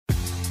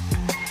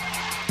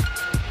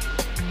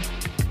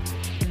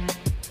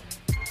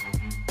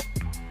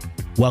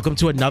Welcome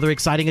to another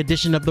exciting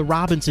edition of The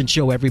Robinson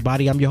Show,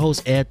 everybody. I'm your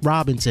host, Ed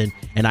Robinson,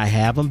 and I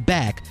have him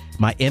back,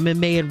 my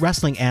MMA and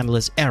wrestling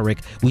analyst,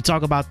 Eric. We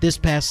talk about this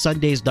past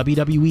Sunday's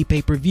WWE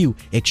pay-per-view,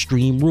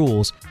 Extreme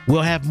Rules.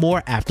 We'll have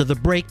more after the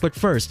break, but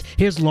first,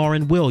 here's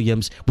Lauren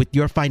Williams with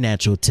your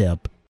financial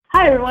tip.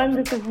 Hi everyone,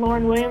 this is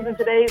Lauren Williams, and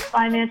today's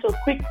financial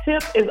quick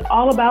tip is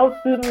all about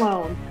student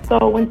loans.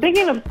 So when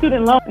thinking of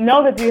student loans,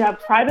 know that you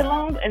have private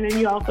loans and then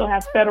you also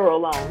have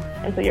federal loans.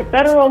 And so your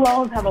federal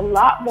loans have a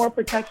lot more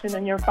protection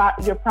than your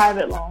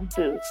private loans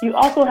do. You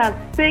also have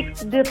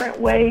 6 different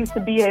ways to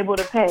be able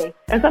to pay.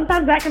 And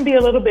sometimes that can be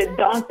a little bit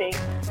daunting,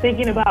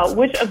 thinking about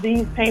which of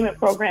these payment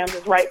programs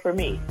is right for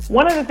me.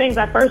 One of the things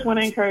I first want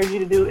to encourage you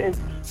to do is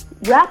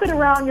wrap it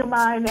around your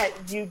mind that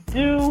you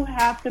do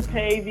have to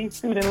pay these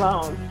student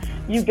loans.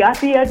 You got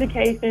the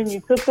education,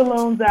 you took the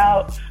loans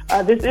out.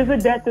 This is a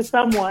debt to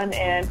someone,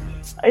 and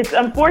it's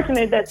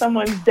unfortunate that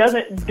someone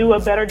doesn't do a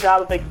better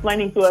job of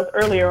explaining to us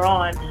earlier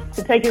on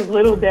to take as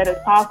little debt as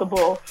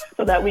possible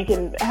so that we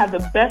can have the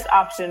best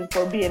option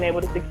for being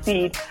able to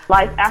succeed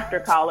life after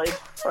college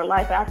or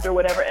life after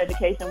whatever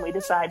education we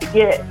decide to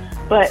get.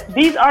 But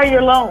these are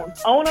your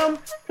loans. Own them,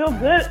 feel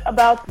good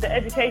about the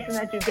education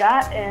that you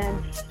got,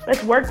 and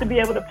let's work to be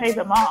able to pay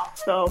them off.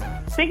 So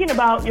thinking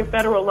about your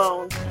federal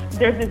loans,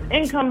 there's this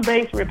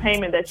income-based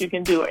repayment that you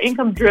can do, or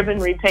income-driven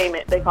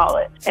repayment, they call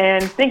it.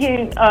 And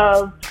thinking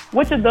of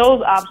which of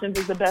those options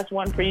is the best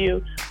one for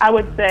you, I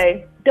would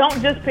say don't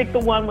just pick the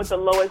one with the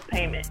lowest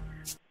payment.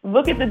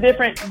 Look at the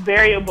different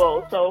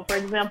variables. So, for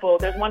example,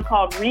 there's one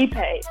called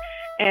Repay,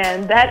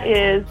 and that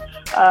is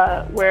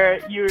where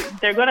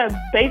they're going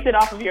to base it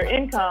off of your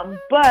income.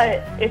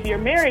 But if you're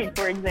married,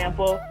 for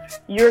example,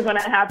 you're going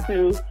to have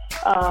to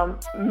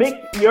mix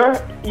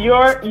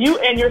you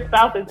and your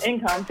spouse's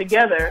income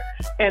together,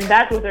 and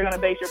that's what they're going to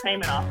base your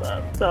payment off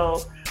of.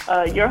 So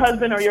your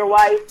husband or your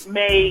wife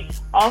may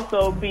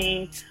also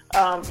be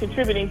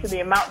contributing to the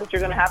amount that you're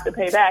going to have to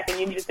pay back, and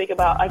you need to think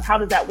about, like, how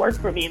does that work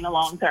for me in the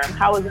long term?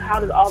 How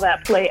does all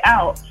that play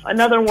out?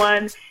 Another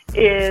one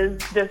is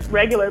just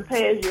regular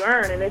pay as you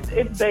earn, and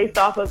it's based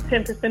off of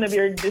 10% of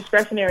your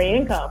discretionary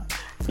income.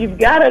 You've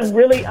got to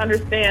really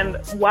understand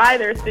why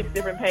there's 6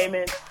 different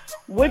payments,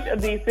 which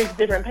of these 6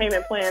 different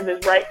payment plans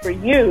is right for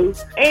you,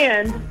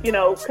 and,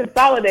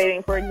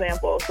 consolidating, for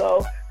example.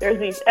 So there's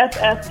these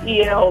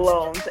FFEL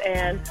loans,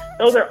 and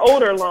those are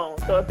older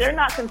loans. So if they're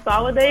not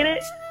consolidated,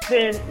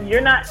 then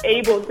you're not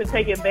able to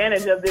take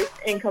advantage of this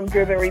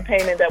income-driven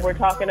repayment that we're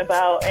talking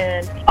about,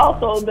 and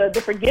also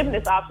the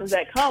forgiveness options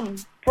that come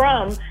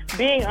from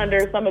being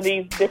under some of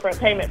these different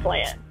payment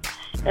plans.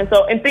 And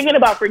so in thinking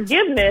about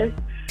forgiveness,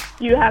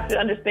 you have to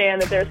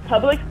understand that there's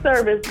public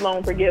service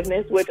loan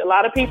forgiveness, which a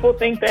lot of people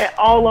think that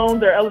all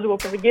loans are eligible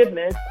for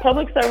forgiveness.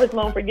 Public service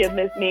loan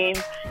forgiveness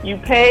means you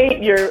pay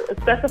your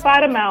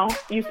specified amount,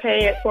 you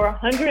pay it for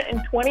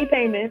 120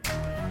 payments,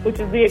 which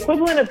is the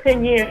equivalent of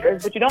 10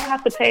 years, but you don't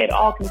have to pay it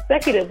all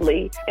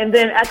consecutively. And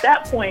then at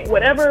that point,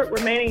 whatever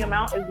remaining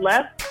amount is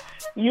left,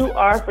 you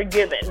are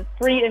forgiven,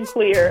 free and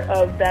clear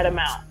of that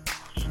amount.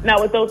 Now,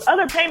 with those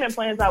other payment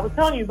plans I was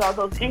telling you about,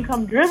 those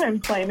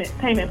income-driven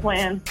payment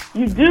plans,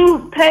 you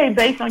do pay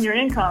based on your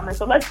income. And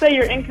so let's say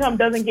your income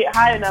doesn't get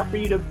high enough for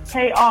you to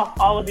pay off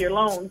all of your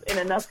loans in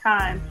enough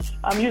time.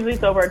 Usually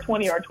it's over a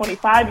 20 or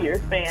 25-year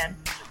span.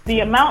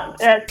 The amount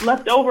that's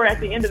left over at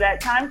the end of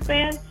that time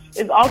span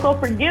is also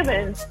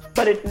forgiven,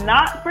 but it's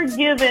not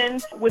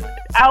forgiven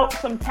without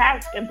some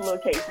tax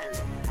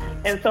implications.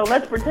 And so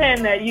let's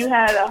pretend that you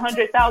had a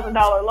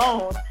 $100,000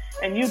 loan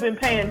and you've been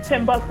paying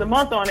 $10 a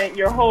month on it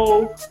your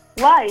whole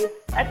life.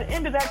 At the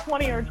end of that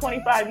 20 or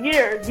 25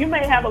 years, you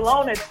may have a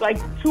loan that's like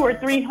 $200,000 or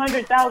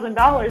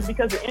 $300,000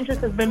 because the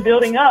interest has been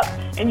building up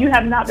and you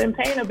have not been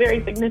paying a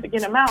very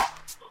significant amount.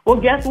 Well,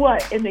 guess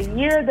what? In the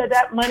year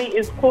that money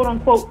is quote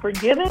unquote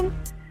forgiven,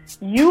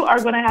 you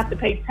are going to have to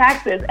pay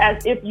taxes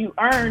as if you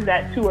earned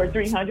that $200,000 or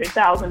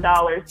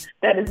 $300,000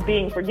 that is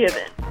being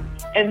forgiven.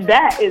 And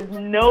that is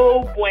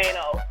no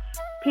bueno.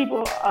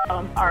 People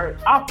are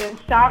often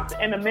shocked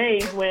and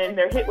amazed when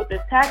they're hit with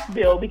this tax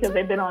bill because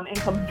they've been on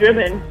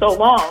income-driven so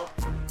long.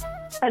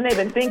 And they've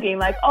been thinking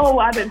like, oh,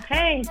 I've been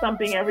paying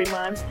something every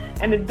month,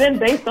 and it's been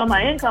based on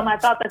my income. I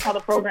thought that's how the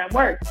program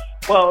works.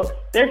 Well,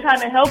 they're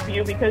trying to help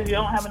you because you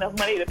don't have enough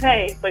money to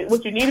pay. But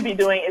what you need to be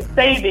doing is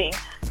saving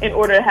in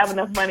order to have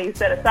enough money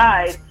set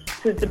aside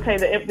to pay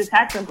the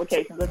tax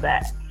implications of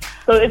that.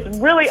 So it's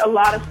really a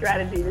lot of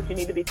strategy that you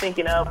need to be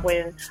thinking of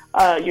when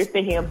you're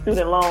thinking of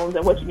student loans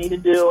and what you need to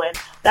do. And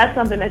that's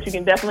something that you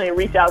can definitely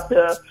reach out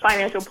to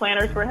financial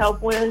planners for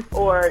help with,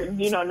 or,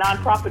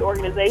 nonprofit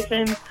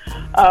organizations.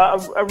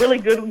 A really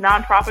good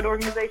nonprofit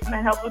organization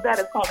that helps with that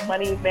is called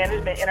Money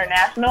Management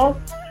International.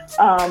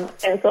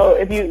 And so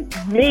if you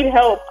need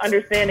help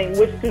understanding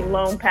which student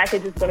loan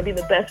package is going to be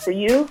the best for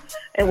you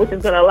and which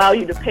is going to allow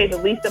you to pay the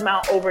least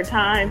amount over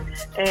time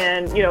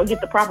and,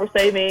 get the proper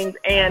savings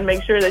and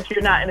make sure that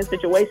you're not in a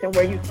situation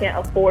where you can't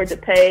afford to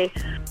pay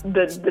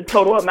the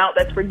total amount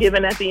that's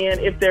forgiven at the end,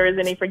 if there is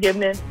any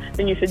forgiveness,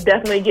 then you should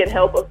definitely get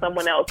help of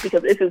someone else,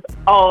 because this is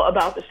all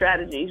about the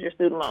strategies, your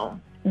student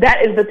loan.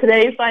 That is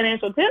today's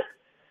financial tip.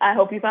 I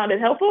hope you found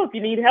it helpful. If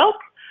you need help,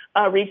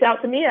 reach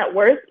out to me at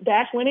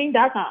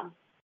worth-winning.com.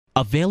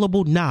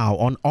 Available now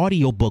on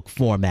audiobook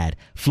format,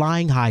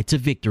 Flying High to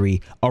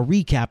Victory, a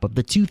recap of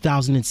the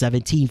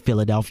 2017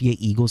 Philadelphia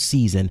Eagles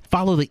season.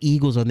 Follow the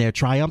Eagles on their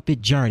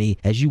triumphant journey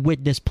as you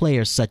witness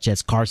players such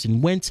as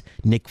Carson Wentz,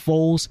 Nick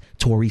Foles,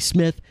 Torrey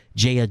Smith,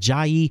 Jay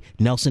Ajayi,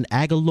 Nelson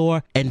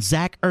Aguilar, and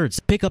Zach Ertz.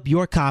 Pick up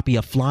your copy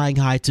of Flying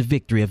High to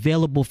Victory,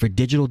 available for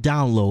digital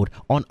download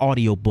on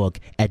audiobook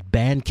at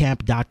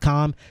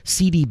bandcamp.com,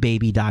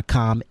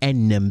 cdbaby.com,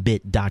 and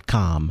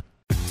nimbit.com.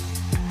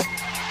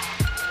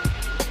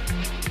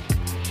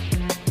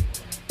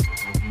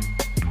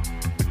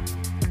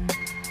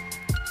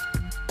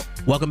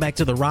 Welcome back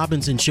to the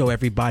Robinson Show,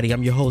 everybody.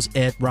 I'm your host,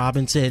 Ed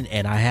Robinson,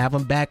 and I have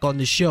him back on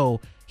the show.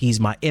 He's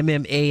my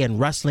MMA and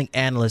wrestling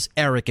analyst,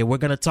 Eric, and we're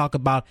going to talk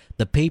about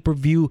the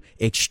pay-per-view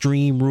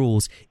Extreme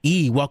Rules.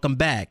 Welcome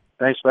back.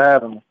 Thanks for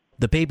having me.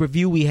 The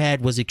pay-per-view we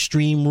had was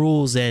Extreme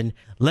Rules, and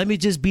let me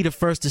just be the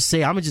first to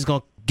say, I'm just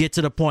going to get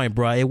to the point,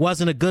 bro. It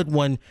wasn't a good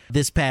one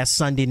this past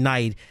Sunday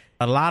night.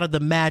 A lot of the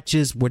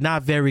matches were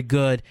not very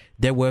good.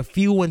 There were a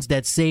few ones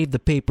that saved the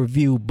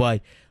pay-per-view,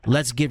 but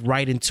let's get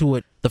right into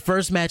it. The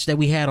first match that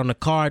we had on the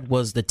card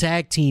was the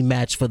tag team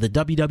match for the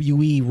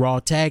WWE Raw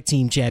Tag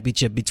Team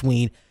Championship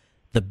between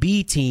the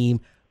B Team,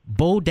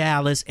 Bo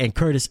Dallas, and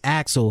Curtis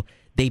Axel.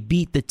 They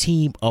beat the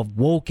team of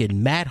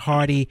Woken, Matt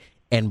Hardy,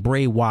 and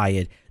Bray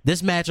Wyatt.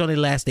 This match only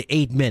lasted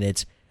 8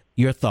 minutes.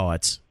 Your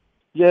thoughts?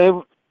 Yeah,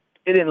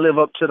 it didn't live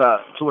up to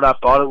what I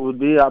thought it would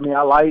be. I mean,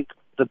 I like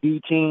the B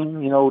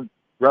Team. You know,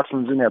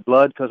 wrestling's in their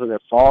blood because of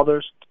their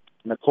fathers.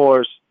 And, of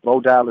course,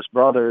 Bo Dallas'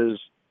 brother is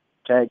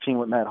tag team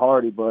with Matt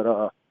Hardy. But,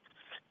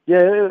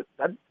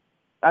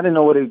 I didn't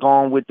know where they're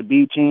going with the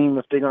B Team,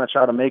 if they're going to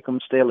try to make them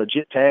stay a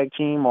legit tag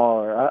team,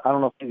 or I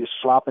don't know if they're just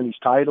flopping these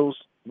titles.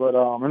 But,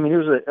 I mean, it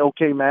was an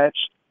okay match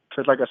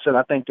because, like I said,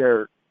 I think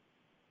the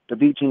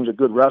B Teams are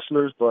good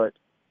wrestlers. But,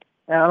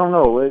 I don't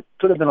know. It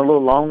could have been a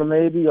little longer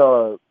maybe,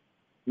 or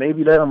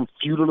maybe let them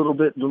feud a little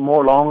bit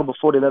more longer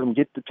before they let them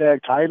get the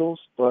tag titles.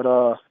 But,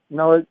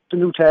 it's a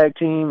new tag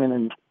team,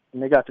 and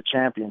they got the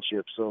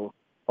championship. So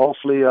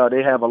hopefully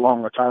they have a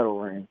longer title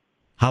reign.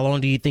 How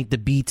long do you think the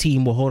B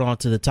Team will hold on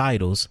to the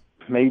titles?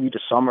 Maybe the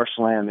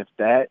SummerSlam, if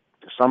that.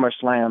 The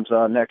SummerSlam's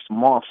next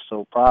month,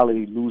 so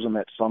probably lose them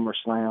at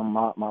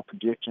SummerSlam, my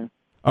prediction.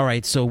 All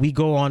right, so we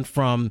go on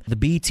from the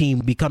B Team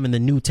becoming the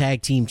new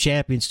tag team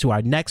champions to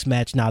our next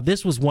match. Now,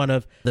 this was one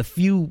of the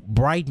few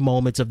bright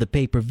moments of the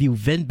pay-per-view.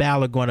 Finn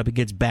Balor going up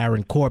against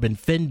Baron Corbin.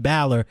 Finn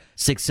Balor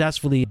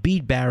successfully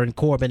beat Baron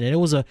Corbin, and it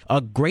was a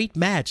great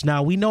match.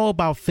 Now, we know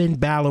about Finn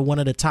Balor, one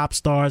of the top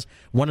stars,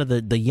 one of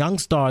the young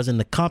stars in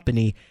the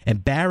company,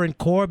 and Baron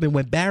Corbin.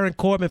 When Baron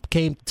Corbin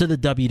came to the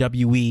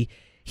WWE,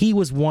 he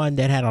was one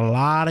that had a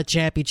lot of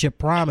championship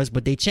promise,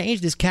 but they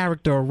changed his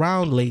character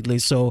around lately,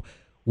 so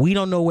we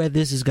don't know where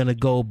this is going to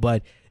go,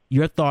 but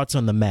your thoughts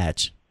on the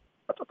match?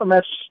 I thought the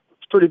match was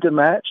a pretty good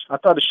match. I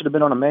thought it should have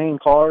been on the main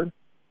card.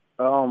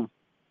 I don't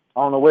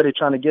know where they're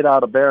trying to get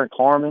out of Baron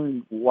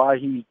Corbin, why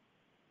he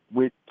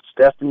with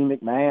Stephanie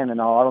McMahon and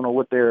all. I don't know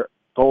what their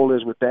goal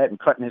is with that and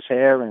cutting his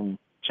hair and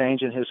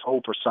changing his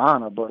whole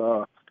persona, but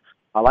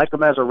I like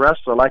him as a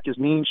wrestler. I like his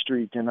mean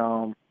streak, and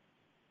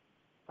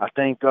I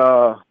think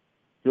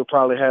he'll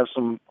probably have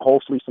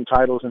hopefully some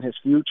titles in his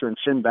future. And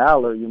Finn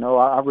Balor,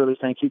 I really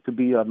think he could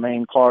be a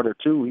main carder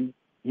too.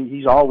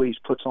 He's always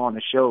puts on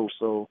the show.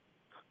 So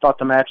thought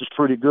the match was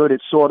pretty good.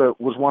 It sort of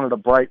was one of the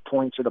bright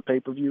points of the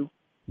pay-per-view.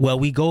 Well,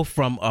 we go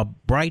from a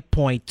bright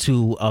point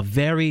to a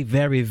very,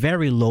 very,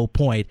 very low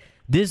point.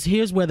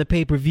 Here's where the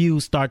pay-per-view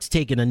starts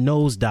taking a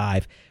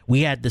nosedive.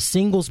 We had the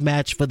singles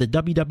match for the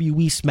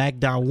WWE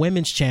SmackDown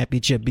Women's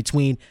Championship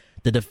between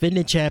the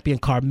defending champion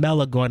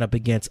Carmella going up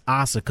against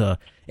Asuka.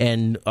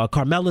 And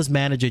Carmella's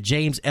manager,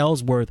 James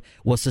Ellsworth,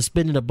 was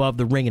suspended above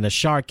the ring in a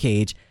shark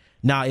cage.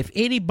 Now, if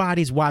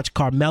anybody's watched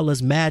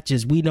Carmella's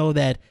matches, we know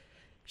that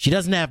she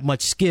doesn't have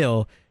much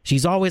skill.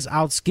 She's always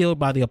outskilled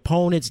by the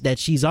opponents that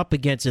she's up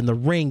against in the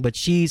ring, but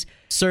she's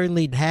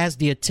certainly has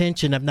the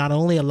attention of not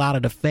only a lot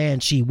of the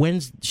fans. She's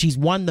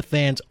won the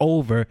fans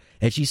over,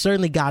 and she's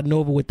certainly gotten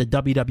over with the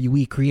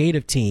WWE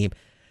creative team.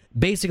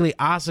 Basically,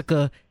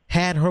 Asuka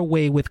had her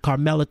way with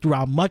Carmella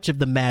throughout much of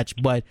the match,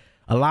 but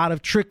a lot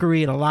of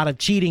trickery and a lot of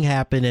cheating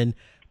happened, and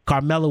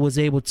Carmella was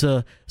able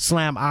to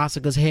slam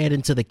Asuka's head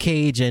into the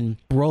cage and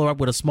roll her up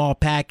with a small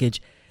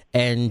package,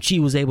 and she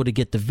was able to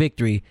get the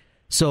victory.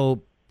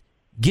 So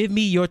give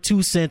me your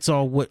 2 cents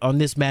on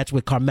this match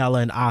with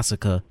Carmella and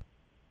Asuka.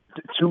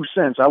 2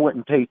 cents. I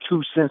wouldn't pay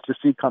 2 cents to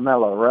see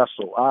Carmella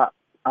wrestle.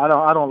 I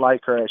don't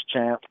like her as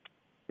champ.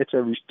 It's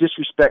a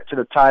disrespect to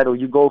the title.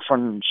 You go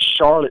from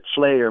Charlotte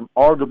Flair,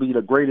 arguably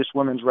the greatest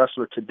women's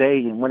wrestler today,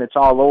 and when it's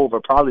all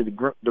over, probably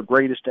the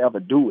greatest to ever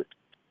do it,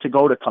 to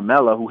go to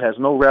Carmella, who has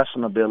no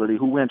wrestling ability,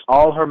 who wins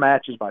all her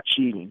matches by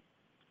cheating.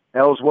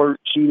 Ellsworth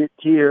cheated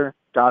here,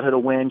 got her to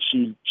win.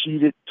 She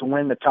cheated to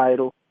win the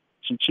title.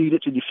 She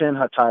cheated to defend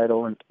her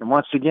title. And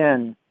once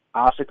again,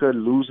 Asuka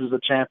loses a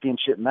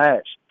championship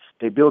match.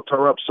 They built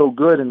her up so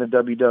good in the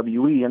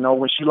WWE.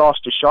 When she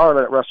lost to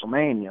Charlotte at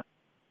WrestleMania,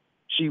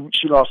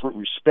 she lost with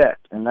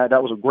respect, and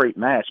that was a great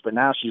match. But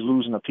now she's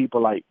losing to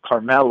people like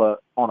Carmella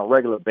on a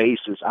regular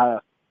basis.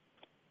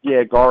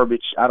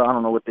 Garbage. I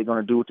don't know what they're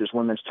going to do with this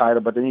women's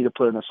title, but they need to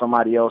put it in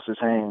somebody else's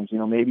hands.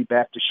 Maybe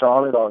back to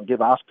Charlotte or give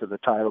Asuka the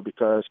title,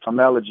 because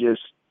Carmella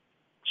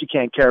she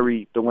can't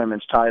carry the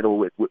women's title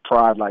with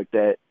pride like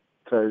that,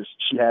 because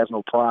she has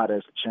no pride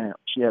as a champ.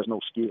 She has no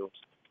skills.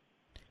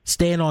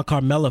 Staying on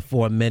Carmella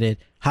for a minute,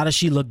 how does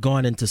she look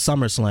going into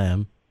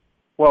SummerSlam?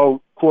 Well,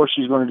 of course,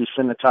 she's going to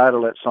defend the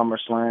title at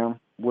SummerSlam,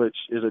 which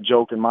is a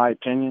joke in my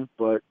opinion,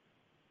 but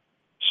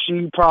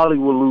she probably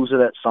will lose it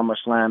at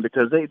SummerSlam,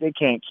 because they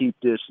can't keep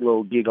this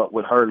little gig up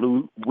with her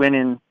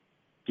winning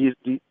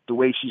the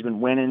way she's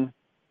been winning.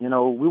 We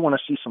want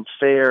to see some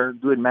fair,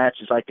 good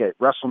matches like at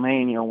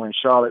WrestleMania when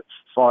Charlotte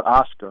fought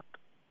Asuka.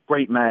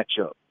 Great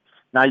matchup.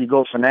 Now you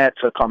go from that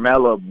to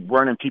Carmella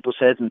running people's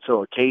heads into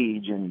a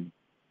cage, and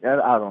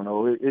I don't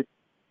know.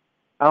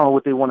 I don't know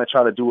what they want to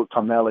try to do with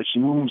Carmella. She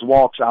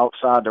walks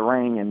outside the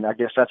ring, and I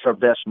guess that's her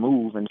best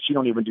move, and she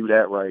don't even do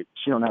that right.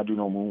 She don't know how to do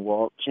no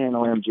moonwalk. She ain't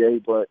no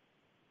MJ, but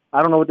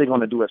I don't know what they're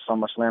going to do at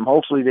SummerSlam.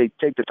 Hopefully they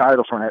take the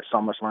title from that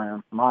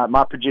SummerSlam.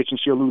 My prediction,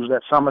 she'll lose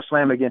that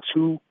SummerSlam against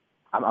who?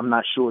 I'm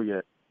not sure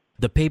yet.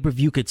 The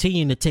pay-per-view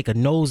continuing to take a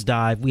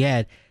nosedive. We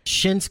had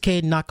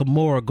Shinsuke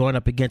Nakamura going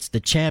up against the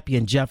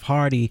champion Jeff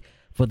Hardy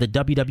for the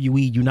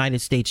WWE United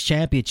States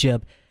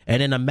Championship.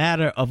 And in a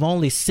matter of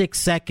only 6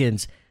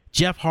 seconds,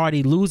 Jeff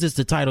Hardy loses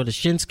the title to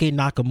Shinsuke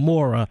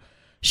Nakamura.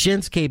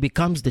 Shinsuke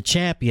becomes the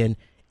champion,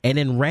 and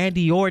then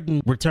Randy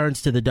Orton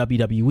returns to the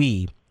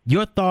WWE.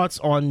 Your thoughts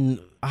on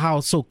how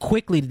so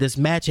quickly this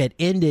match had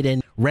ended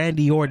and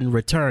Randy Orton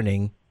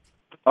returning?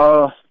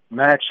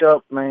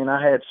 Matchup, man,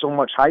 I had so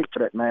much hype for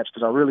that match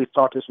because I really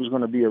thought this was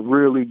going to be a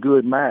really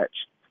good match.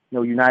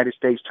 United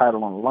States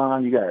title on the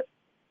line. You got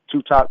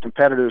two top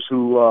competitors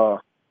who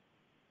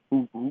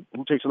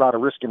takes a lot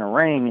of risk in the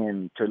ring,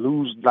 and to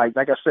lose, like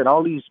I said,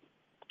 all these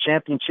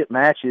championship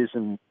matches,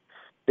 and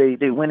they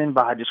winning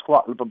by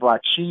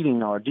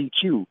cheating or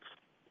DQ.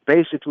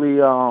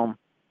 Basically,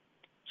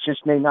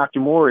 Shinsuke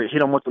Nakamura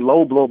hit him with the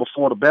low blow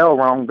before the bell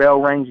rang.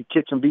 Bell rings, he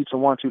kicks and beats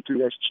him 1, 2,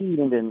 3. That's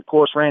cheating. And of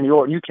course, Randy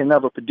Orton, you can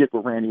never predict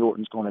what Randy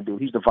Orton's going to do.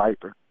 He's the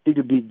Viper. He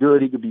could be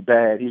good, he could be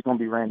bad. He's going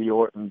to be Randy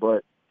Orton,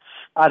 but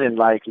I didn't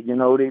like it. They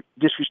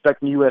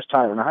disrespecting the U.S.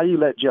 title. Now, how do you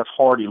let Jeff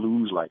Hardy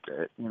lose like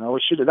that?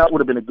 That would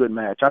have been a good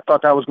match. I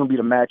thought that was going to be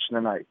the match of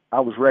the night.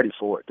 I was ready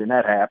for it. Then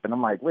that happened.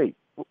 I'm like, wait,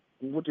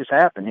 what just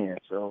happened here?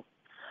 So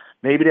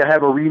maybe they'll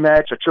have a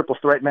rematch, a triple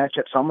threat match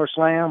at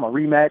SummerSlam, a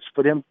rematch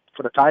for them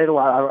for the title.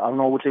 I don't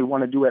know what they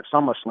want to do at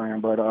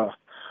SummerSlam, but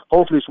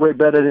hopefully it's way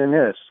better than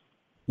this.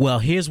 Well,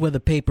 here's where the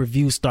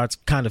pay-per-view starts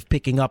kind of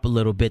picking up a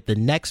little bit. The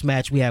next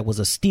match we had was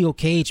a steel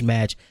cage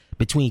match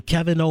between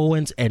Kevin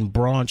Owens and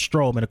Braun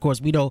Strowman. Of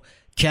course, we know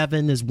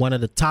Kevin is one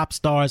of the top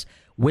stars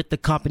with the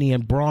company,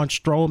 and Braun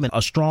Strowman,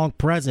 a strong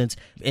presence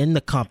in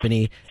the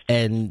company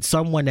and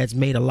someone that's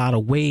made a lot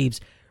of waves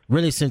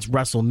really since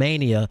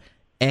WrestleMania.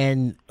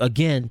 And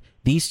again,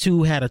 these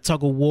two had a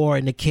tug of war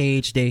in the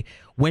cage. They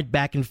went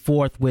back and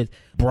forth with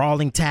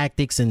brawling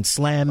tactics and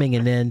slamming.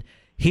 And then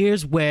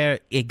here's where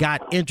it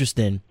got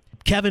interesting.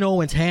 Kevin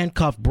Owens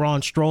handcuffed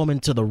Braun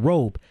Strowman to the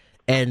rope,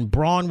 and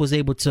Braun was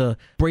able to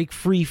break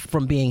free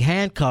from being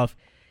handcuffed.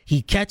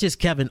 He catches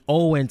Kevin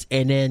Owens,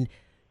 and then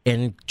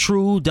in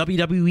true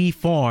WWE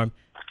form,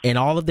 in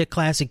all of their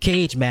classic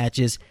cage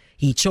matches,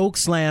 he choke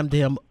slammed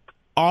him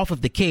off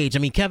of the cage. I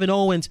mean, Kevin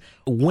Owens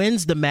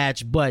wins the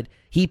match, but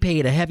he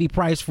paid a heavy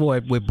price for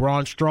it with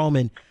Braun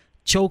Strowman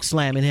choke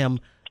slamming him.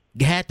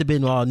 Had to have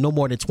been no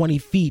more than 20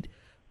 feet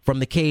from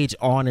the cage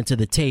on into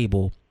the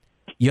table.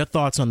 Your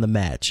thoughts on the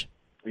match?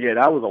 Yeah,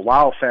 that was a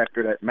wow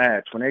factor, that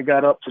match. When they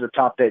got up to the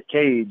top of that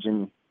cage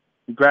and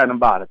he grabbed him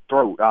by the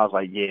throat, I was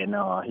like, yeah,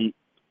 no,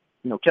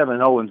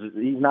 Kevin Owens,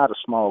 he's not a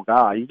small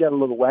guy. He got a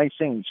little, I ain't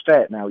saying he's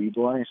fat now, I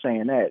ain't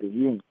saying that.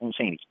 I ain't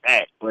saying he's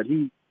fat, but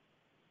he's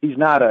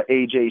not a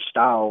AJ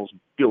Styles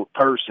built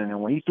person.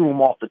 And when he threw him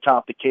off the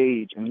top of the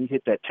cage and he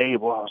hit that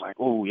table, I was like,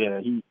 oh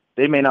yeah,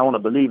 they may not want to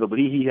believe it, but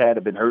he had to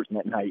have been hurting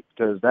that night,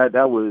 because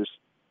that was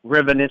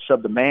remnants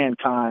of the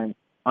Mankind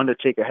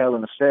Undertaker Hell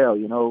in a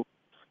Cell,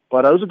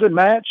 But it was a good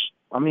match.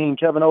 I mean,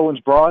 Kevin Owens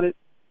brought it.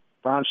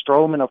 Braun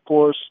Strowman, of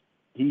course,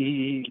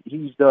 he's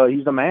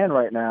the man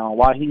right now.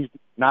 Why he's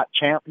not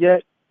champ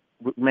yet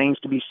remains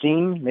to be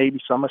seen. Maybe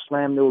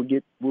SummerSlam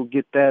we'll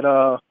get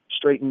that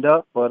straightened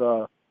up.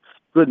 But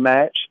good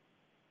match,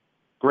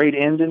 great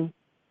ending.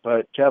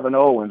 But Kevin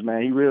Owens,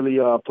 man, he really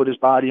put his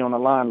body on the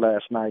line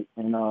last night,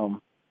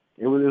 and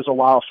it was a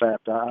wow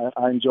factor.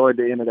 I enjoyed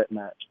the end of that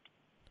match.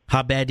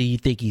 How bad do you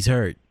think he's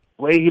hurt?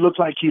 Way he looked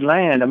like he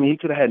landed. I mean, he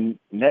could have had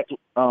neck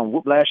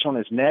whiplash on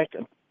his neck.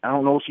 I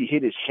don't know if he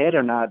hit his head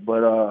or not,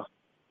 but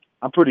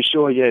I'm pretty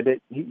sure, that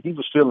he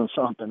was feeling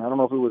something. I don't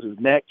know if it was his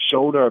neck,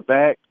 shoulder, or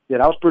back. Yeah,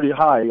 that was pretty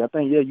high. I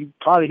think, you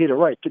probably hit it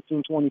right,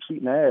 15, 20 feet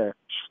in the air.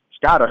 It's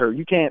got to hurt.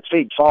 You can't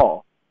fake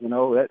fall.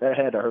 That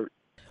had to hurt.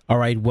 All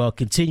right, well,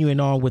 continuing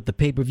on with the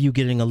pay-per-view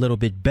getting a little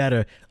bit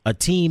better, a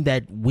team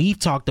that we've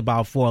talked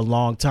about for a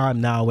long time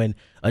now, and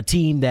a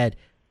team that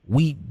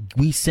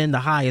we send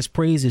the highest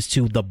praises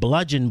to the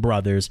Bludgeon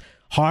Brothers,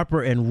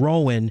 Harper and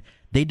Rowan.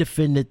 They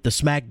defended the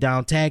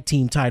SmackDown tag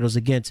team titles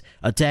against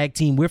a tag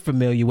team we're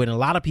familiar with, and a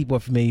lot of people are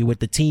familiar with,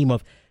 the team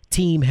of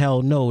Team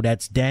Hell No.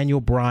 That's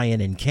Daniel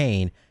Bryan and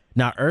Kane.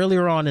 Now,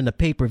 earlier on in the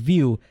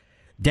pay-per-view,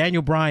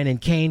 Daniel Bryan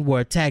and Kane were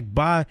attacked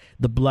by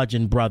the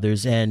Bludgeon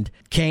Brothers, and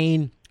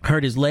Kane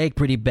hurt his leg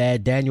pretty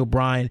bad. Daniel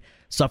Bryan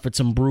suffered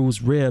some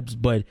bruised ribs,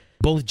 but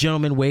both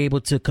gentlemen were able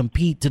to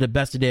compete to the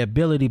best of their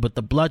ability. But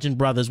the Bludgeon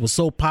Brothers were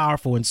so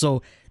powerful and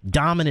so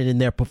dominant in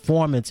their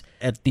performance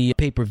at the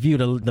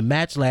pay-per-view. The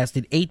match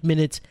lasted 8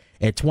 minutes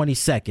and 20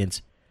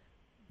 seconds.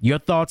 Your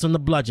thoughts on the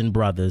Bludgeon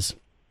Brothers?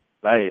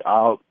 Hey,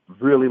 I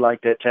really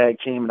like that tag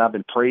team, and I've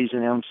been praising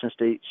them since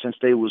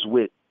they was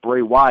with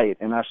Bray Wyatt.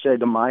 And I said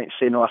to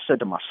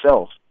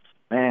myself,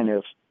 man,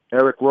 if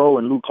Eric Rowe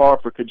and Luke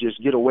Harper could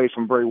just get away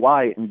from Bray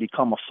Wyatt and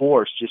become a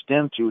force, just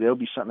them two, there'll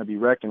be something to be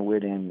reckoned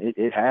with. And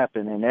it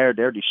happened, and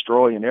they're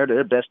destroying. They're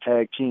the best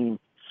tag team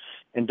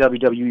in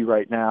WWE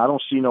right now. I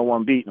don't see no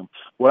one beating them.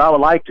 What I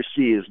would like to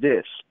see is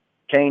this: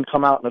 Kane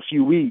come out in a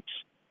few weeks,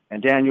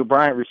 and Daniel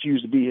Bryan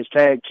refuse to be his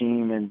tag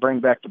team and bring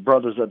back the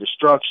Brothers of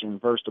Destruction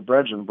versus the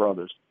Bludgeon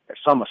Brothers at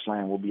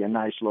SummerSlam. Will be a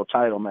nice little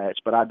title match.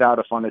 But I doubt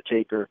if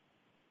Undertaker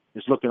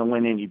is looking to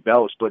win any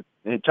belts, but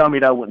tell me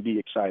that wouldn't be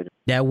exciting.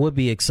 That would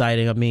be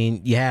exciting. I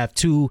mean, you have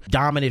two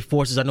dominant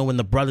forces. I know when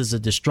the Brothers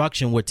of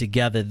Destruction were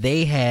together,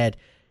 they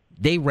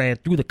ran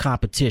through the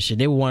competition.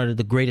 They were one of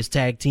the greatest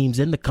tag teams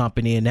in the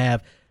company, and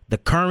have the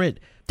current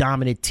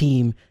dominant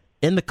team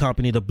in the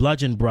company, the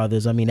Bludgeon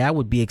Brothers. I mean, that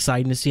would be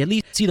exciting to see. At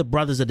least see the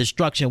Brothers of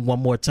Destruction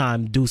one more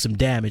time do some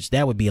damage.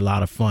 That would be a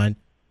lot of fun.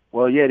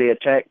 Well, yeah, they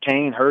attacked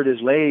Kane, hurt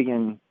his leg,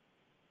 and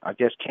I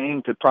guess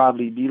Kane could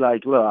probably be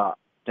like, look,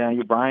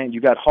 Daniel Bryan,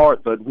 you got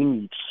heart, but we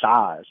need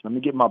size. Let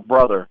me get my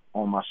brother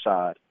on my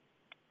side.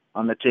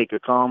 Undertaker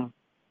come,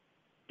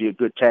 be a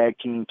good tag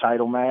team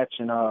title match,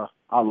 and I'd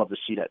love to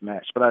see that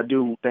match. But I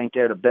do think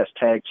they're the best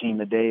tag team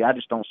today. I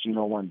just don't see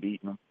no one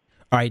beating them.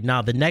 All right,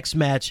 now the next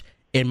match,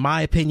 in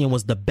my opinion,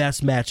 was the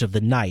best match of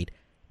the night.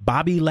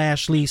 Bobby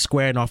Lashley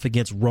squaring off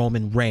against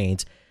Roman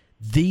Reigns.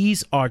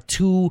 These are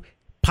two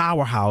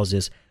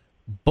powerhouses.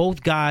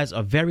 Both guys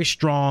are very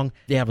strong.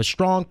 They have a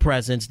strong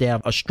presence.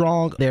 Their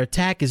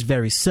attack is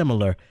very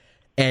similar.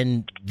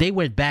 And they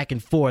went back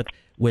and forth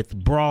with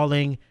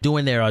brawling,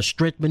 doing their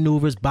strength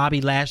maneuvers. Bobby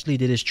Lashley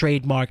did his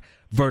trademark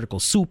vertical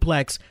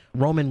suplex.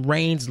 Roman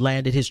Reigns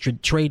landed his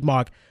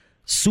trademark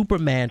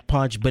Superman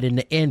punch. But in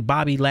the end,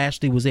 Bobby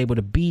Lashley was able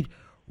to beat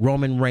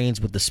Roman Reigns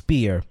with the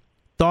spear.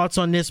 Thoughts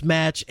on this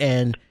match,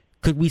 and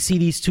could we see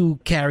these two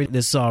carry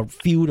this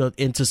feud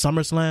into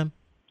SummerSlam?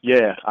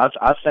 Yeah,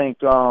 I think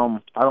I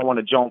don't want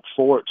to jump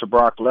forward to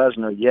Brock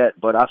Lesnar yet,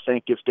 but I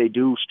think if they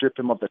do strip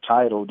him of the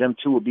title, them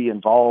two will be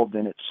involved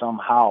in it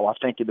somehow. I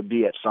think it'll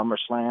be at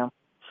SummerSlam.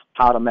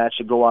 How the match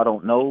will go, I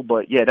don't know.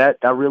 But, yeah,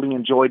 I really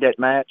enjoyed that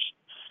match.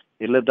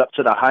 It lived up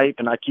to the hype,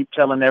 and I keep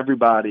telling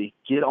everybody,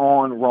 get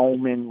on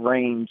Roman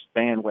Reigns'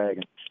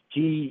 bandwagon.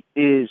 He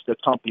is the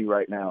company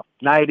right now.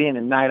 Night in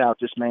and night out,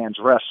 this man's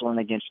wrestling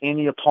against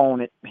any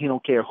opponent. He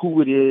don't care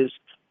who it is,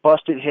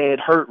 busted head,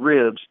 hurt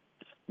ribs.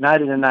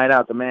 Night in and night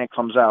out, the man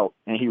comes out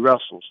and he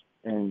wrestles.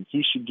 And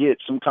he should get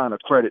some kind of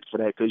credit for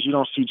that, because you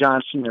don't see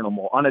John Cena no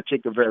more.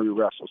 Undertaker very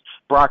wrestles.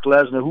 Brock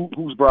Lesnar,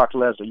 who's Brock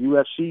Lesnar?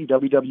 UFC,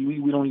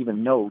 WWE, we don't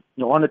even know.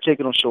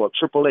 Undertaker don't show up.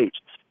 Triple H.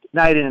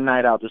 Night in and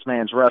night out, this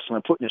man's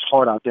wrestling, putting his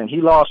heart out there. And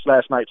he lost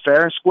last night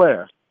fair and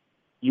square.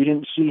 You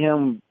didn't see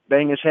him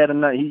bang his head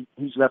enough.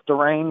 He's left the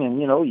ring, and,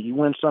 you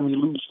win some, you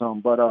lose some.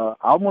 But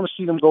I want to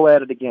see them go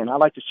at it again. I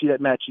like to see that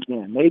match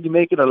again. Maybe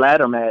make it a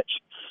ladder match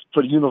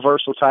for the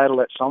Universal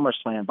title at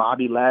SummerSlam.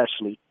 Bobby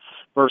Lashley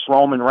versus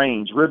Roman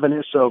Reigns.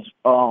 Reminiscent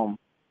of,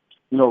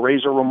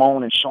 Razor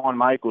Ramon and Shawn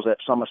Michaels at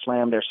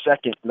SummerSlam, their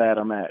second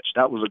ladder match.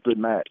 That was a good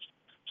match.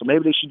 So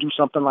maybe they should do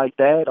something like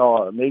that,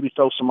 or maybe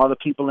throw some other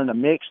people in the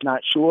mix.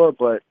 Not sure,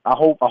 but I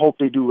hope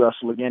they do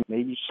wrestle again.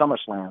 Maybe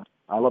SummerSlam.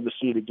 I'd love to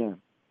see it again.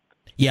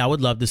 Yeah, I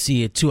would love to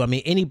see it too. I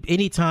mean,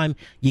 anytime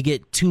you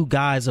get two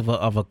guys of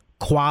a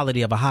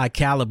quality, of a high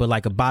caliber,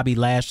 like a Bobby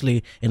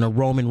Lashley and a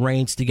Roman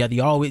Reigns together,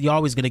 you're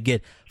always going to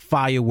get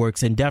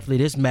fireworks. And definitely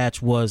this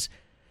match was,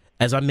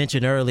 as I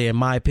mentioned earlier, in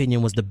my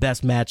opinion, was the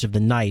best match of the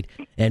night.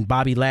 And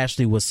Bobby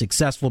Lashley was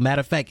successful.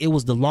 Matter of fact, it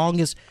was the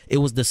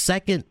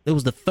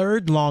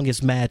third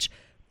longest match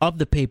of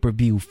the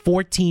pay-per-view,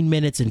 14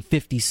 minutes and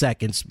 50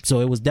 seconds. So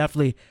it was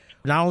definitely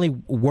not only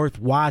worth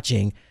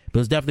watching, but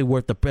it was definitely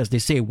worth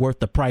worth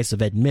the price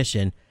of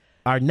admission.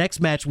 Our next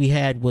match we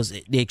had was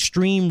the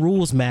Extreme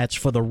Rules match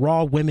for the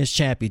Raw Women's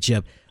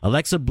Championship.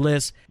 Alexa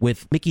Bliss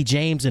with Mickie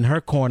James in her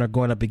corner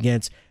going up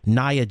against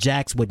Nia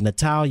Jax with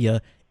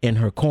Natalya in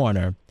her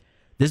corner.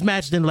 This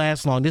match didn't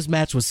last long. This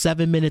match was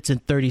 7 minutes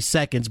and 30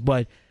 seconds,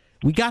 but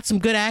we got some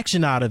good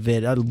action out of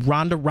it.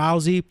 Ronda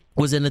Rousey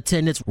was in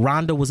attendance.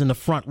 Ronda was in the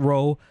front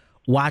row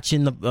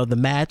watching the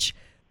match.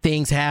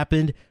 Things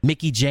happened.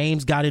 Mickie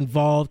James got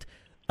involved,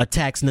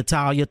 attacks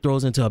Natalya,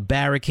 throws into a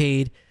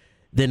barricade.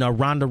 Then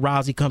Ronda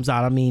Rousey comes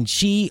out. I mean,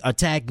 she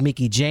attacked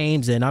Mickie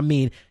James, and I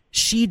mean,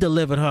 she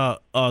delivered her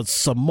a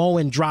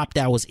Samoan drop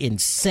that was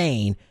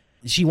insane.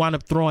 She wound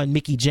up throwing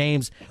Mickie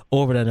James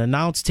over the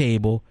announce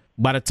table.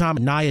 By the time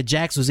Nia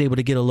Jax was able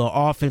to get a little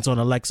offense on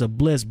Alexa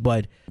Bliss,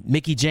 but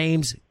Mickie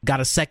James got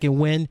a second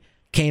win,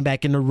 came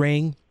back in the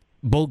ring.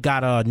 Both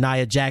got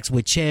Nia Jax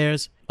with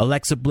chairs.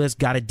 Alexa Bliss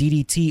got a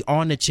DDT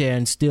on the chair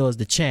and still is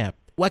the champ.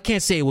 Well, I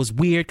can't say it was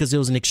weird because it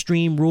was an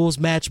Extreme Rules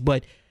match,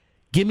 but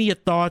give me your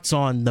thoughts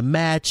on the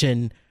match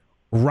and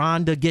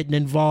Ronda getting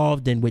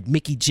involved and with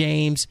Mickie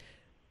James.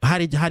 How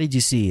did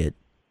you see it?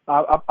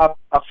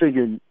 I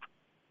figured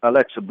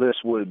Alexa Bliss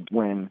would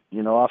win.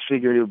 You know, I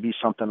figured it would be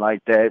something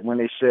like that. When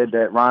they said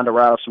that Ronda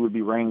Rousey would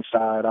be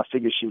ringside, I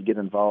figured she would get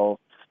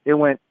involved. It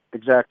went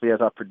exactly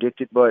as I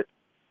predicted, but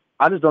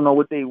I just don't know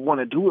what they want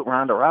to do with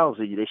Ronda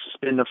Rousey. They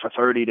suspend her for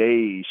 30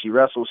 days. She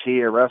wrestles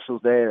here,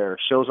 wrestles there,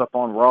 shows up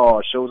on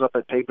Raw, shows up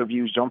at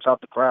pay-per-views, jumps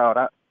out the crowd.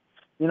 I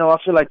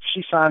feel like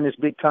she signed this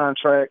big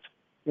contract,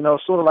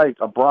 sort of like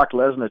a Brock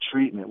Lesnar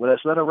treatment. Well,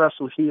 let's let her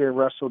wrestle here,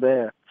 wrestle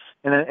there.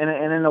 And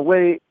in a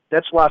way,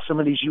 that's why some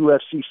of these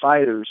UFC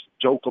fighters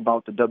joke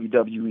about the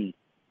WWE.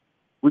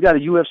 We got a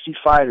UFC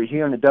fighter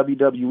here in the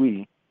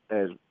WWE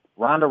as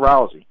Ronda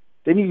Rousey.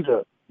 They need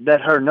to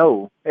let her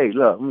know, hey,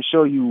 look, let me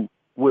show you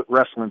what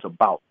wrestling's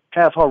about.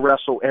 Have her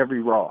wrestle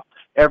every Raw,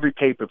 every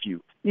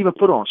pay-per-view, even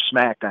put her on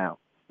SmackDown.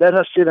 Let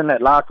her sit in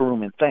that locker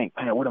room and think,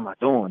 man, what am I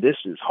doing? This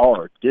is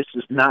hard. This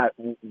is not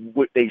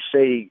what they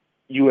say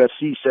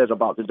UFC says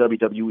about the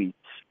WWE.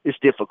 It's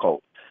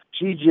difficult.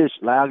 She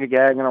just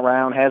lollygagging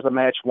around, has a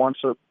match once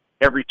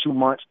every 2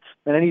 months,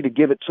 and I need to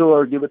give it to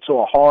her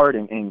hard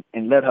and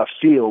let her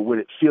feel what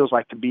it feels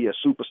like to be a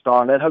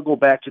superstar, and let her go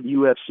back to the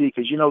UFC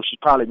because she's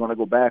probably going to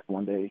go back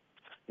one day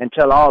and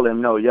tell all of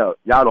them, no, y'all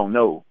don't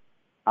know.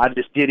 I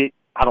just did it.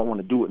 I don't want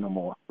to do it no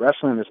more.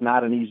 Wrestling is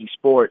not an easy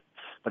sport,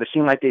 but it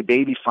seemed like they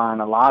baby-fine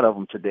a lot of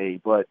them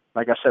today. But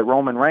like I said,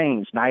 Roman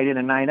Reigns, night in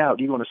and night out,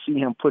 you're going to see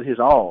him put his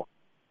all.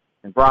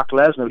 And Brock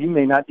Lesnar, you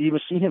may not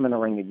even see him in the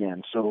ring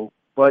again. So,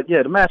 but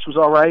yeah, the match was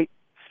all right.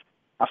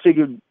 I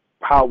figured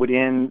how it would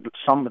end,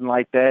 something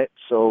like that.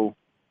 So,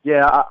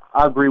 yeah,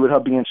 I agree with her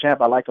being champ.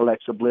 I like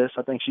Alexa Bliss.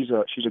 I think she's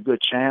a good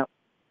champ.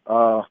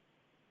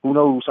 Who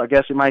knows? I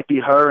guess it might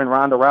be her and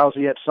Ronda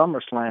Rousey at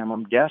SummerSlam,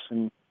 I'm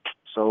guessing.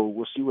 So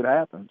we'll see what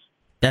happens.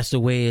 That's the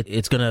way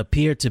it's going to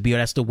appear to be, or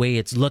that's the way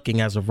it's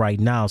looking as of right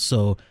now.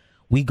 So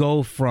we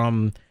go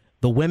from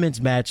the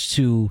women's match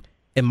to,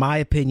 in my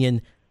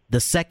opinion, the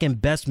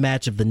second best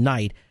match of the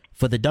night.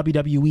 For the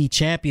WWE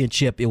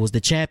Championship, it was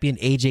the champion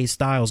AJ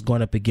Styles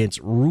going up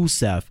against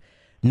Rusev.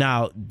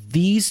 Now,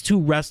 these two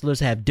wrestlers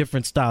have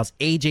different styles.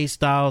 AJ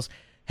Styles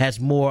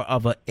has more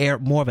of an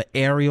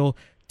aerial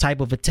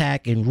type of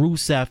attack, and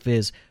Rusev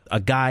is a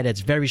guy that's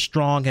very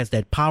strong, has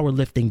that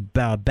powerlifting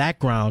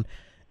background,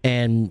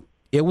 and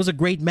it was a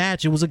great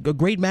match. It was a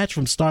great match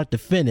from start to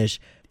finish.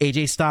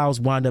 AJ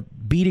Styles wound up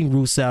beating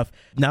Rusev.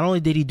 Not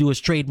only did he do his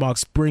trademark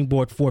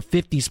springboard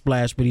 450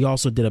 splash, but he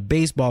also did a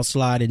baseball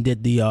slide and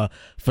did the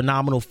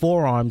phenomenal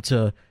forearm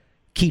to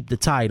keep the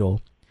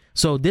title.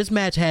 So this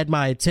match had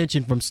my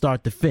attention from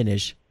start to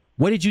finish.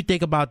 What did you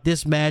think about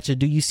this match, and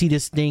do you see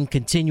this thing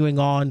continuing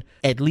on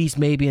at least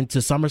maybe into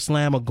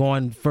SummerSlam or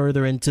going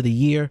further into the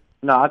year?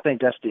 No, I think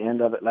that's the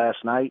end of it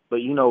last night. But,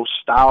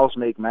 styles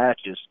make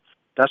matches.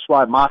 That's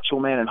why Macho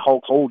Man and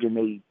Hulk Hogan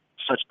made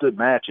such good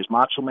matches.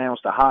 Macho Man was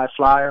the high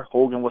flyer.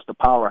 Hogan was the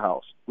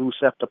powerhouse.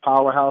 Rusev the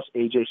powerhouse.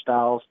 AJ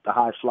Styles the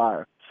high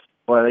flyer.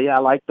 But, yeah, I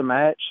like the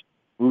match.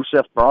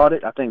 Rusev brought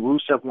it. I think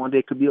Rusev one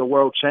day could be a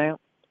world champ.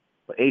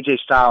 But AJ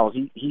Styles,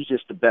 he's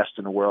just the best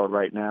in the world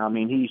right now. I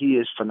mean, he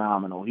is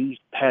phenomenal. He's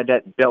had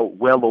that belt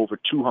well over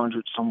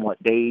 200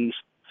 somewhat days.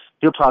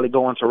 He'll probably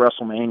go into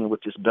WrestleMania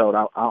with this belt,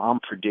 I'm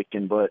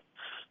predicting. But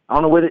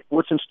I don't know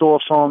what's in store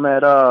for him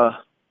at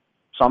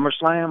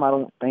SummerSlam. I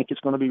don't think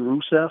it's going to be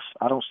Rusev.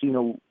 I don't see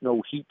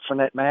no heat from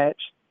that match.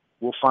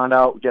 We'll find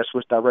out,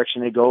 which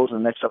direction it goes in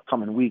the next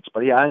upcoming weeks.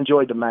 But, yeah, I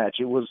enjoyed the match.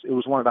 It was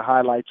one of the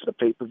highlights of the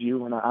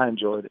pay-per-view, and I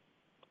enjoyed it.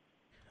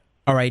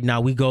 All right,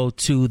 now we go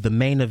to the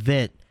main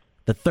event.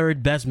 The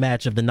third best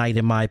match of the night,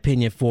 in my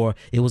opinion,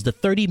 it was the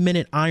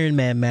 30-minute Iron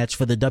Man match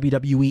for the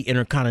WWE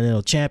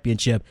Intercontinental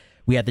Championship.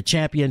 We had the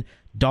champion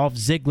Dolph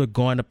Ziggler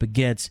going up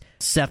against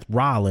Seth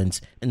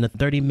Rollins in the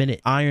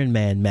 30-minute Iron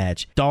Man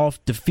match.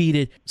 Dolph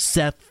defeated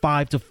Seth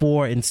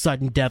 5-4 in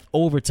sudden death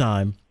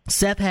overtime.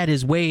 Seth had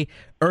his way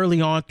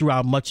early on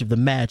throughout much of the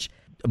match,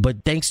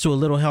 but thanks to a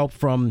little help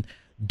from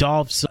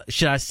Dolph's,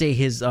 should I say,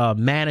 his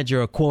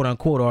manager, quote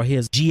unquote, or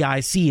his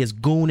GIC, his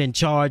goon in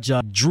charge,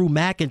 Drew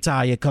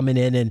McIntyre, coming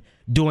in and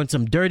doing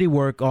some dirty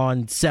work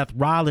on Seth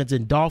Rollins,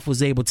 and Dolph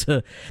was able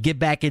to get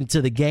back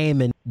into the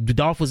game, and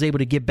Dolph was able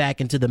to get back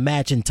into the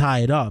match and tie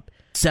it up.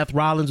 Seth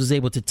Rollins was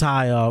able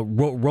to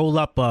roll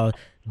up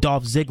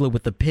Dolph Ziggler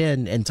with a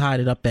pin and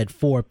tied it up at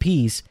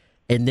 4-piece,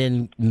 and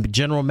then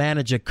general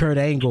manager Kurt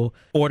Angle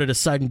ordered a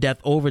sudden death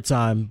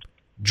overtime.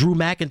 Drew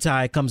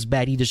McIntyre comes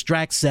back, he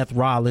distracts Seth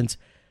Rollins.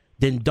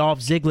 Then Dolph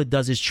Ziggler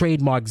does his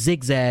trademark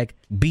zigzag,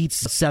 beats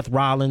Seth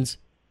Rollins,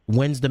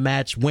 wins the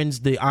match,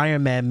 wins the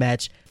Iron Man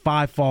match,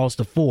 5 falls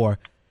to 4,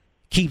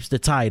 keeps the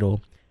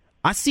title.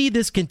 I see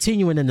this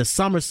continuing in the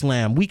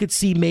SummerSlam. We could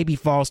see maybe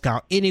Falls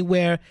Count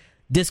Anywhere.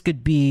 This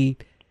could be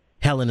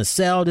Hell in a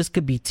Cell. This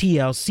could be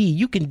TLC.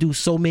 You can do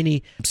so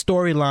many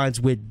storylines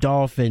with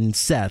Dolph and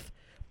Seth.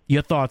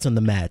 Your thoughts on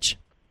the match?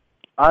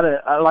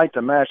 I liked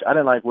the match. I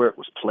didn't like where it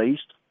was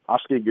placed. I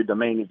figured the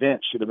main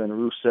event should have been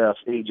Rusev,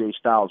 AJ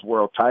Styles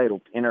world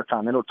title.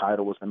 Intercontinental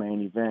title was the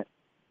main event.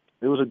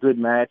 It was a good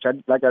match.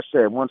 Like I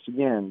said, once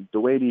again, the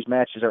way these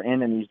matches are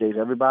ending these days,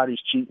 everybody's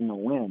cheating to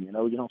win. You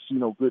know, you don't see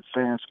no good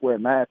fan square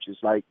matches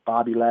like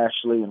Bobby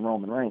Lashley and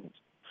Roman Reigns.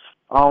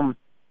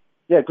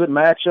 Yeah, good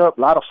matchup.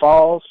 A lot of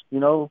falls. You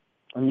know,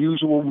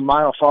 unusual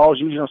minor falls.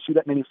 Usually don't see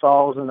that many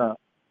falls in a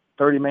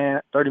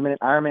 30-minute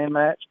Iron Man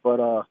match.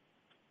 But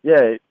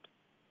yeah,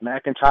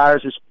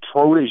 McIntyre's his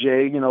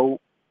protege. You know,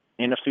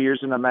 interferes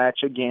in the match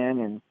again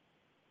and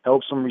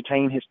helps him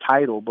retain his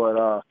title.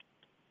 But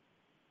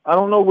I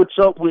don't know what's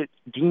up with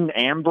Dean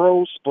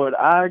Ambrose, but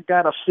I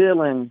got a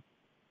feeling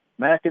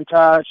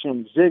McIntyre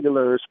and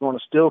Ziggler is going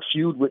to still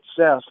feud with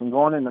Seth and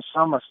going into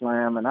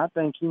SummerSlam, and I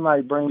think he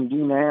might bring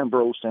Dean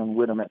Ambrose in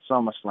with him at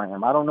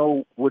SummerSlam. I don't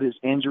know what his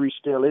injury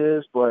still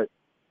is, but,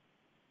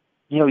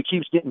 you know, he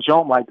keeps getting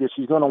jumped like this.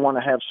 He's going to want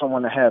to have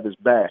someone to have his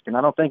back, and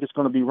I don't think it's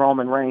going to be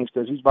Roman Reigns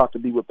because he's about to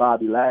be with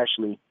Bobby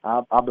Lashley,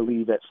 I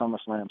believe, at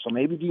SummerSlam. So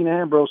maybe Dean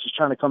Ambrose is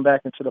trying to come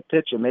back into the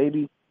picture.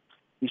 Maybe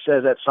he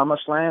says at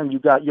SummerSlam, you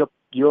got your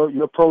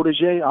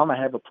protege. I'm going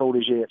to have a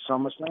protege at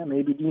SummerSlam.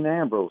 Maybe Dean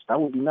Ambrose. That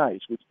would be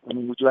nice. Would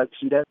you like to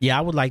see that? Yeah,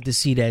 I would like to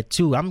see that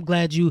too. I'm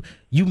glad you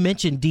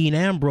mentioned Dean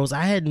Ambrose.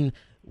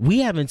 We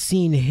haven't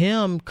seen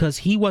him because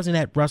he wasn't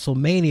at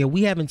WrestleMania.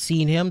 We haven't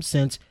seen him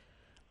since,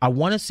 I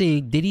want to say,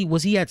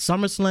 was he at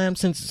SummerSlam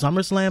since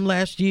SummerSlam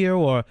last year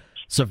or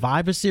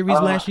Survivor Series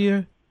last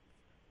year?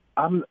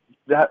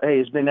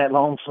 It's been that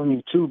long for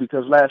me too,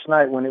 because last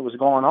night when it was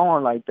going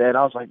on like that,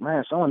 I was like,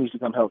 man, someone needs to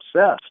come help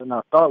Seth. And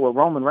I thought, well,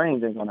 Roman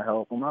Reigns ain't going to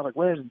help him. I was like,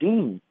 where's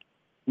Dean?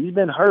 He's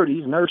been hurt.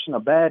 He's nursing a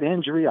bad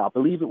injury. I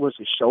believe it was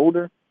his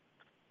shoulder.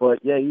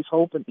 But yeah, he's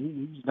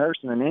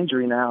nursing an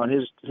injury now, and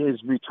his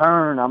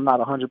return, I'm not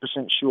 100%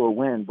 sure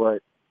when,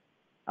 but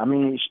I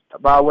mean,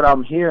 by what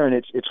I'm hearing,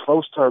 it's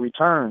close to a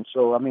return.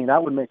 So I mean,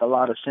 that would make a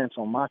lot of sense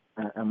on my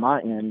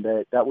end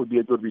that would be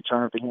a good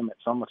return for him at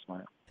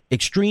SummerSlam.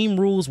 Extreme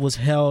Rules was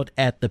held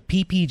at the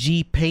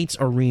PPG Paints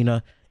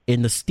Arena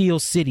in the Steel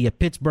City of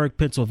Pittsburgh,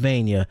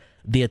 Pennsylvania.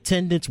 The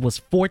attendance was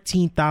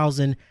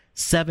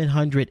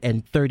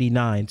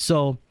 14,739.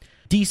 So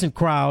decent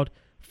crowd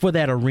for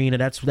that arena.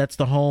 That's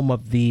the home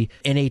of the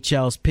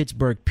NHL's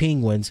Pittsburgh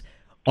Penguins.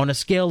 On a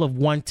scale of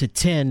 1 to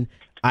 10,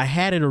 I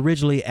had it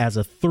originally as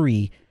a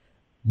 3,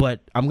 but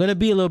I'm going to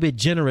be a little bit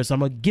generous. I'm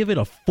going to give it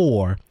a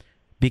 4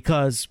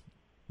 because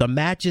the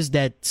matches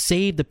that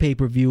saved the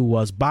pay-per-view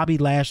was Bobby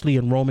Lashley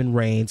and Roman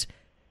Reigns,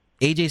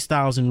 AJ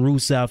Styles and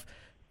Rusev,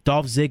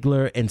 Dolph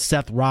Ziggler and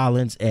Seth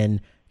Rollins,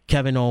 and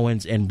Kevin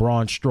Owens and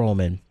Braun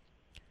Strowman.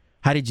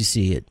 How did you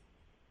see it?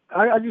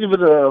 I give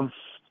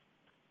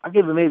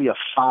it maybe a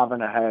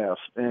 5.5,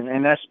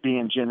 and that's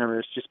being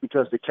generous just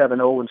because the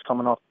Kevin Owens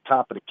coming off the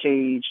top of the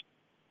cage.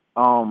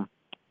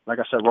 Like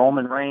I said,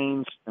 Roman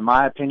Reigns, in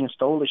my opinion,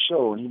 stole the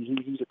show, and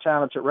he's a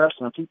talented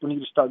wrestler, and people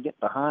need to start getting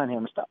behind him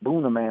and stop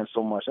booing the man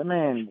so much. That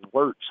man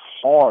works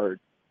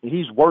hard, and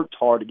he's worked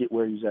hard to get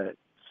where he's at.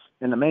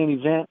 In the main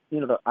event, you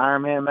know, the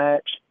Iron Man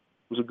match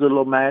was a good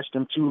little match.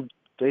 Them two,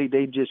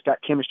 they just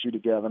got chemistry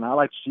together, and I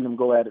like to see them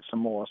go at it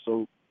some more.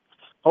 So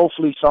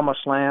hopefully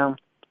SummerSlam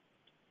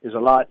is a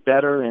lot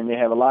better, and they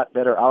have a lot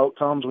better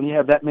outcomes. When you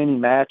have that many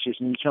matches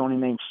and you can only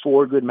name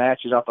 4 good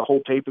matches out the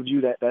whole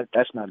pay-per-view,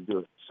 that's not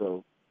good.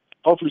 So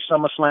hopefully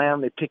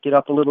SummerSlam, they pick it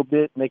up a little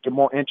bit, make it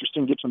more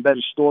interesting, get some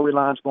better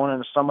storylines going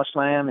into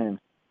SummerSlam, and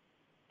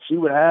see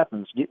what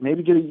happens. When's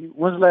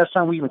the last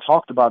time we even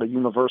talked about a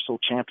Universal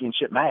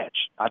Championship match?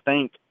 I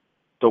think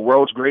the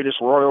world's greatest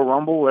Royal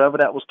Rumble, whatever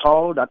that was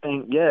called, I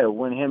think, yeah,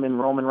 when him and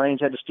Roman Reigns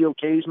had the steel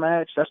cage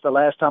match, that's the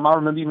last time I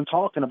remember even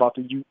talking about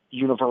the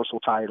Universal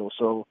title.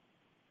 So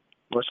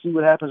let's see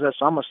what happens at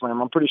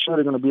SummerSlam. I'm pretty sure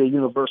they're going to be a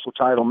Universal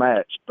title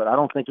match, but I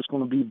don't think it's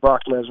going to be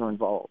Brock Lesnar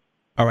involved.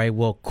 All right,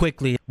 well,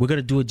 quickly, we're going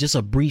to do just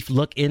a brief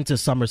look into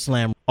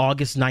SummerSlam,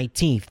 August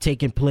 19th,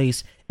 taking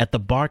place at the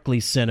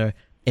Barclays Center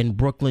in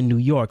Brooklyn, New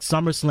York.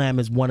 SummerSlam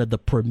is one of the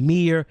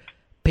premier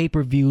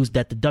pay-per-views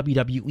that the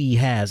WWE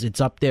has. It's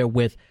up there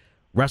with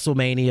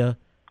WrestleMania,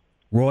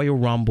 Royal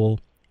Rumble,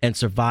 and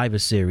Survivor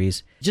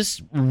Series.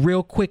 Just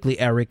real quickly,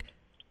 Eric,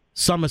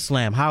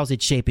 SummerSlam, how's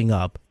it shaping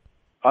up?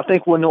 I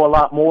think we'll know a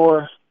lot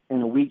more in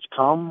the weeks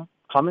coming,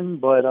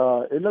 but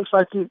it looks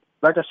like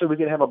like I said, we're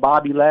going to have a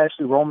Bobby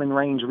Lashley, Roman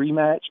Reigns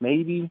rematch,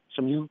 maybe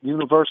some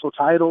Universal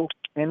title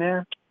in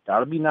there. That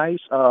would be nice.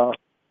 I'm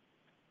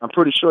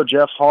pretty sure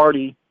Jeff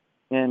Hardy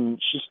and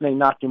Shinsuke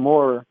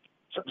Nakamura,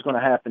 something's going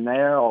to happen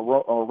there,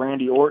 or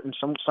Randy Orton,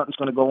 something's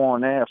going to go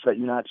on there for that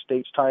United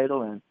States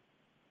title. And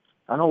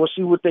I don't know, we'll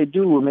see what they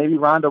do. Maybe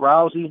Ronda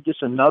Rousey gets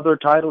another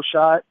title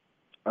shot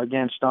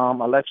against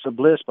Alexa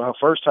Bliss, but her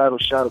first title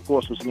shot, of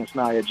course, was against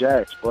Nia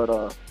Jax.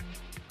 But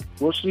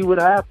we'll see what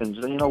happens.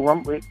 You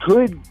know, it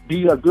could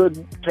be a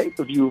good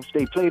pay-per-view if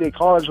they play their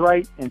cards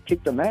right and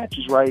pick the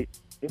matches right.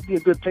 it'd be a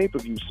good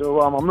pay-per-view.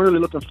 So I'm really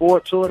looking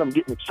forward to it. I'm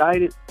getting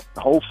excited.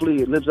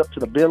 Hopefully it lives up to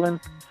the billing.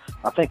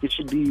 I think it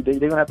should be, they're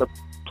going to have to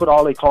put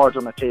all their cards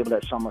on the table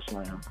at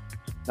SummerSlam.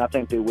 And I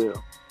think they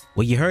will.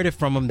 Well, you heard it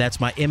from him.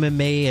 That's my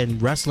MMA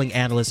and wrestling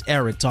analyst,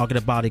 Eric, talking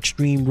about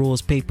Extreme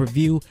Rules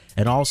pay-per-view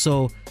and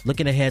also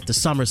looking ahead to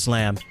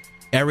SummerSlam.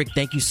 Eric,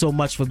 thank you so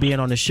much for being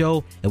on the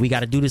show, and we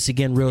got to do this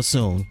again real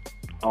soon.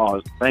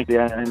 Oh, thank you.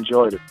 I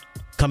enjoyed it.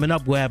 Coming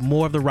up, we'll have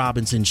more of The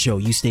Robinson Show.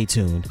 You stay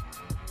tuned.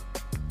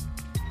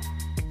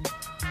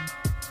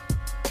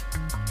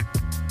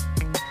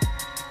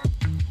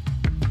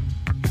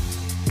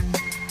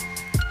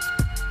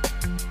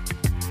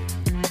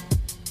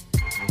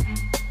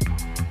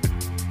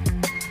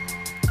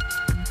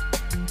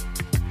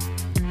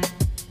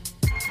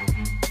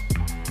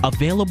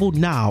 Available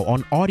now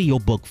on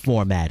audiobook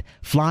format,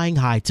 Flying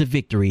High to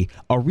Victory,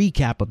 a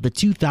recap of the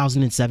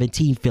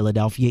 2017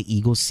 Philadelphia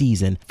Eagles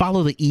season.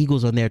 Follow the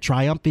Eagles on their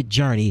triumphant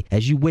journey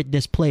as you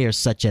witness players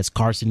such as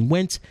Carson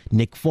Wentz,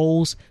 Nick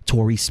Foles,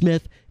 Torrey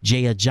Smith,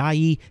 Jay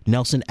Ajayi,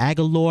 Nelson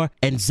Aguilar,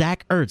 and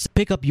Zach Ertz.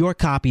 Pick up your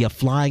copy of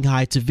Flying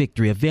High to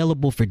Victory,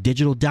 available for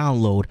digital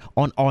download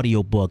on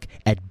audiobook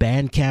at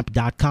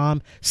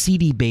bandcamp.com,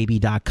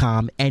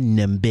 cdbaby.com, and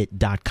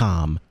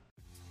nimbit.com.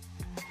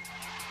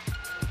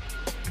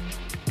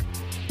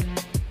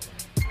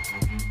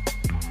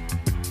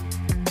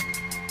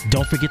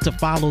 Don't forget to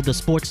follow the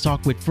Sports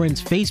Talk with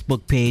Friends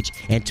Facebook page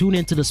and tune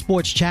into the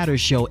Sports Chatter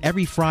Show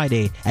every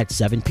Friday at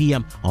 7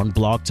 p.m. on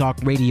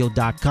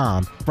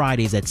blogtalkradio.com.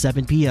 Fridays at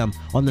 7 p.m.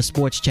 on the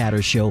Sports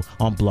Chatter Show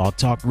on Blog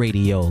Talk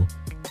Radio.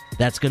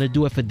 That's going to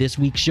do it for this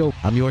week's show.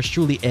 I'm yours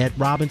truly, Ed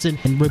Robinson.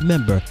 And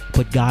remember,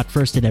 put God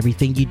first in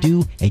everything you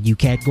do, and you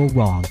can't go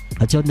wrong.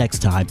 Until next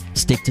time,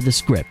 stick to the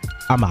script.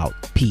 I'm out.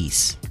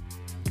 Peace.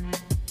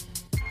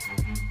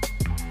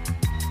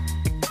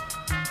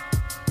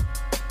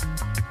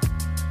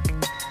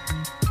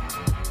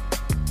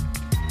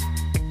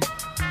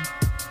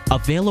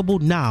 Available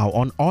now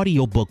on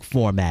audiobook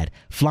format,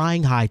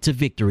 Flying High to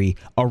Victory,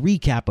 a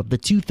recap of the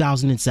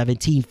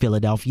 2017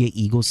 Philadelphia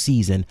Eagles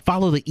season.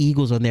 Follow the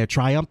Eagles on their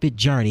triumphant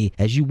journey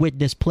as you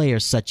witness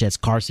players such as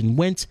Carson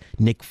Wentz,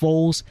 Nick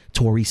Foles,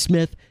 Torrey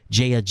Smith,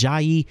 Jay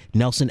Ajayi,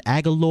 Nelson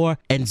Aguilar,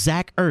 and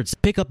Zach Ertz.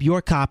 Pick up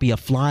your copy of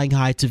Flying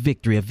High to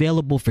Victory,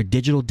 available for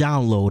digital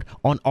download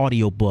on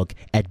audiobook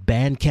at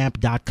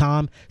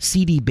bandcamp.com,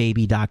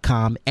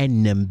 cdbaby.com,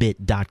 and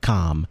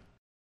nimbit.com.